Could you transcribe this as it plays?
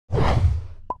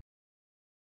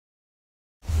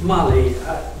Marley,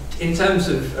 in terms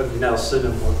of Nelson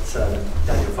and what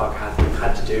Daniel Farke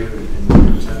had to do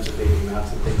in terms of leading him out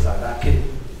and things like that,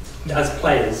 as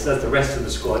players, as the rest of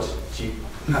the squad, do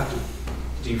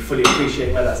you fully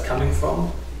appreciate where that's coming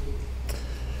from?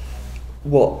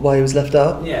 Why he was left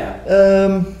out? Yeah.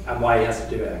 And why he has to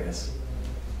do it, I guess.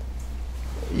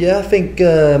 Yeah, I think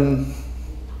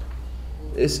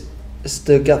it's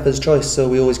the gaffer's choice, so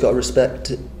we always got to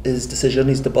respect his decision.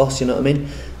 He's the boss, you know what I mean?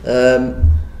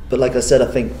 But like I said, I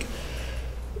think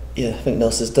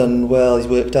Nelson's done well. He's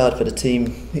worked hard for the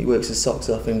team. He works his socks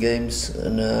off in games,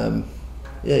 and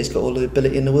he's got all the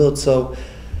ability in the world. So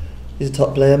he's a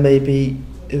top player. Maybe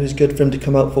it was good for him to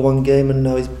come out for one game, and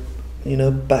now he's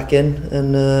back in,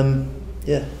 and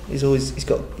he's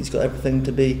got everything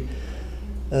to be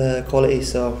quality.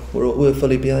 So we're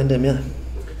fully behind him. Yeah.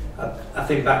 I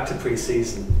think back to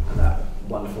pre-season and that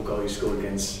wonderful goal you scored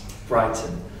against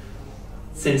Brighton.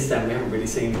 Since then, we haven't really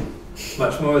seen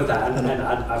much more of that, and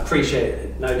I appreciate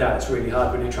it. No doubt, it's really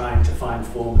hard when you're trying to find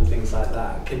form and things like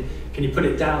that. Can you put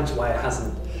it down to why it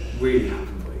hasn't really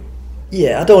happened for you?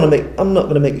 Yeah, I'm not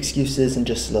going to make excuses and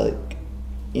just I'd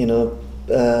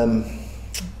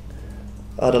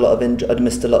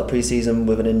missed a lot of pre-season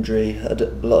with an injury. I had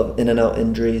a lot of in and out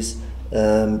injuries.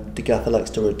 The gaffer likes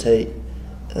to rotate,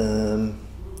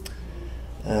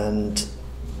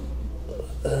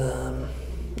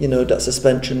 that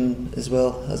suspension as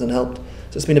well hasn't helped.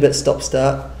 So it's been a bit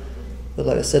stop-start. But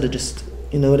like I said, it is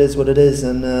what it is,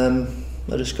 and I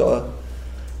just gotta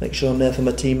make sure I'm there for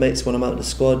my teammates when I'm out of the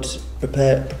squad.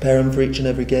 Prepare them for each and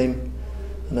every game,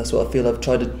 and that's what I feel I've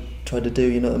tried to do.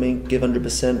 You know what I mean? Give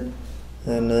 100%.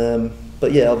 And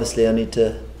but yeah, obviously I need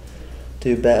to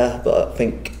do better. But I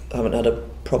think I haven't had a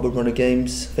proper run of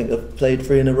games. I think I've played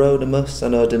 3 in a row the most. I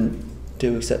know I didn't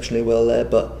do exceptionally well there,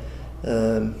 but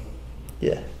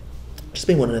just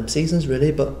been one of them seasons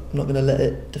really. But I'm not going to let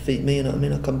it defeat me. You know what I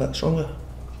mean? I'll come back stronger.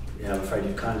 Yeah, I'm afraid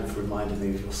you've kind of reminded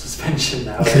me of your suspension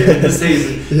now in the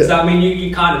season. Yeah. So I mean,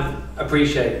 you kind of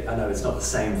appreciate. I know it's not the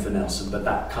same for Nelson, but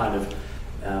that kind of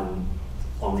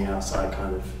on the outside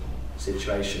kind of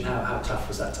situation. How tough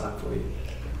was that time for you?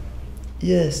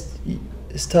 Yes,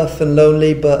 it's tough and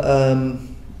lonely, but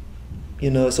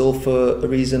it's all for a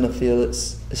reason. I feel it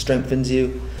strengthens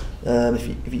you. If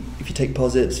you take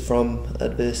positives from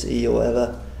adversity or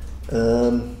whatever,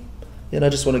 I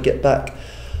just want to get back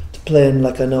to playing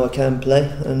like I know I can play,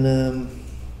 and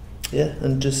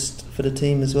and just for the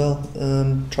team as well.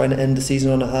 Trying to end the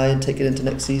season on a high and take it into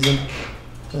next season,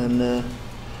 and all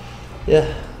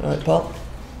right, Paul.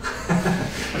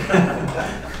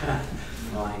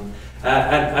 Fine.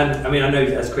 And I mean, I know,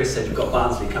 as Chris said, you've got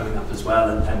Barnsley coming up as well,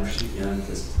 and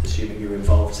assuming you're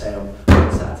involved, say, on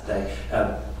Saturday.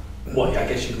 What I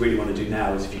guess you'd really want to do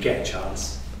now is, if you get a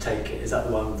chance, take it. Is that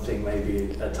the one thing maybe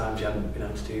at times you haven't been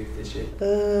able to do this year?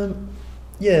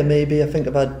 Yeah, maybe. I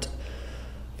think my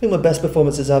best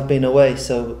performances have been away,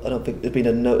 so I don't think they've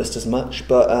been noticed as much.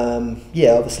 But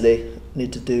obviously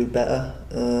need to do better.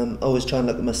 Always try and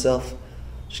look at myself.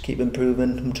 Just keep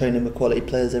improving. I'm training with quality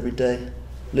players every day,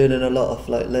 learning a lot of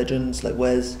legends like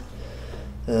Wes.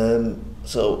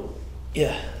 It's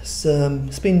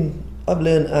been, I've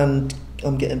learned and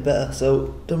I'm getting better.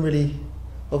 So don't really,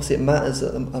 obviously it matters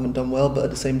that I haven't done well, but at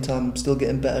the same time I'm still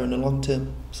getting better in the long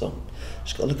term. So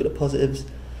just got to look at the positives,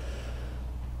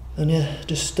 and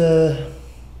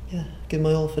give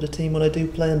my all for the team when I do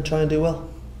play and try and do well.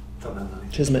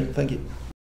 Cheers, mate. Thank you.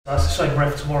 That's the same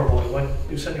ref tomorrow, by the way,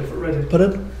 who sent you off at Reading.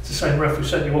 Pardon? It's the same ref who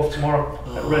sent you off tomorrow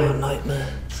at Reading. Nightmare.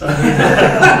 So,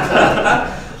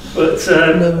 but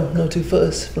no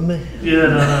 2-footers from me. Yeah,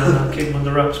 no, keep them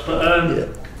under wraps. But I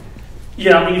mean,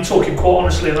 you're talking quite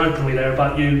honestly and openly there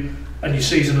about you and your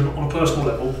season on a personal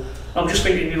level. I'm just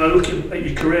thinking, looking at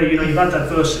your career, you've had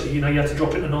adversity. You had to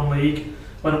drop it in the non-league,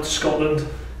 went up to Scotland.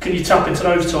 Can you tap into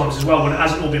those times as well when it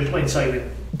hasn't all been plain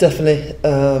sailing? Definitely.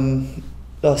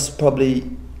 That's probably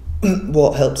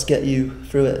what helps get you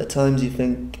through it. At times you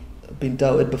think, I've been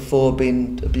doubted before,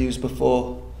 been abused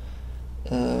before,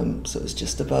 so it's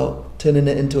just about turning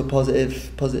it into a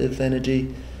positive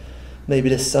energy. Maybe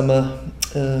this summer,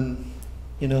 train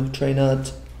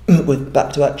hard with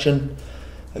Back to Action.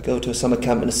 I go to a summer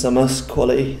camp in the summer,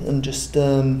 quality, and just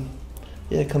come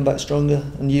back stronger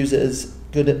and use it as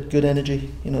good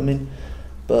energy, you know what I mean?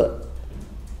 But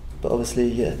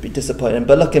obviously, it'd be disappointing.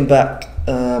 But looking back,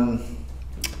 a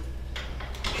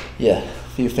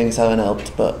few things haven't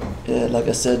helped. But like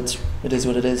I said, it is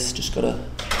what it is. Just gotta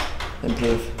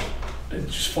improve. And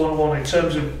just final one in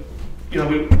terms of, we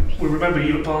remember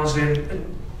you at Barnsley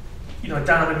and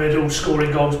down the middle,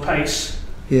 scoring goals, pace.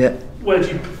 Yeah. where do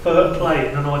you prefer to play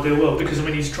in an ideal world? Because I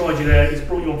mean, he's tried you there, he's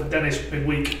brought you on for Dennis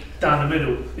midweek down the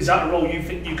middle. Is that a role you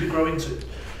think you could grow into?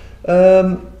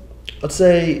 I'd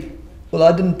say, well,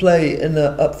 I didn't play in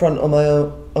the up front on my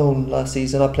own last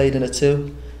season. I played in a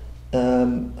 2,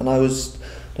 and I was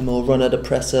the more runner, the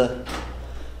presser,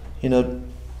 you know,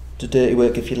 the dirty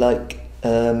work if you like.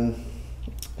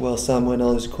 Well, Sam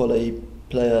Winnall is a quality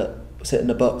player, sit in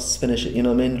the box, finish it, you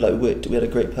know what I mean? Like we had a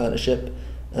great partnership.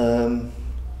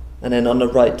 And then on the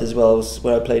right as well was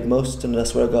where I played most, and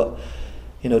that's where I got,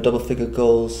 you know, double-figure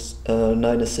goals,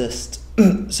 9 assists.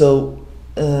 So,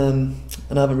 and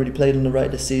I haven't really played on the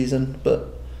right this season,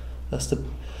 but that's the,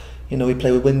 you know, we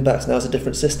play with wing backs now. It's a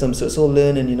different system, so it's all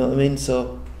learning, you know what I mean?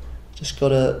 So, just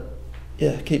gotta,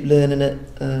 keep learning it,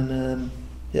 and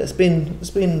it's been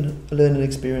a learning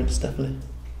experience, definitely.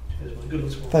 Cheers, man. Good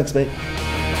luck tomorrow. Thanks, mate.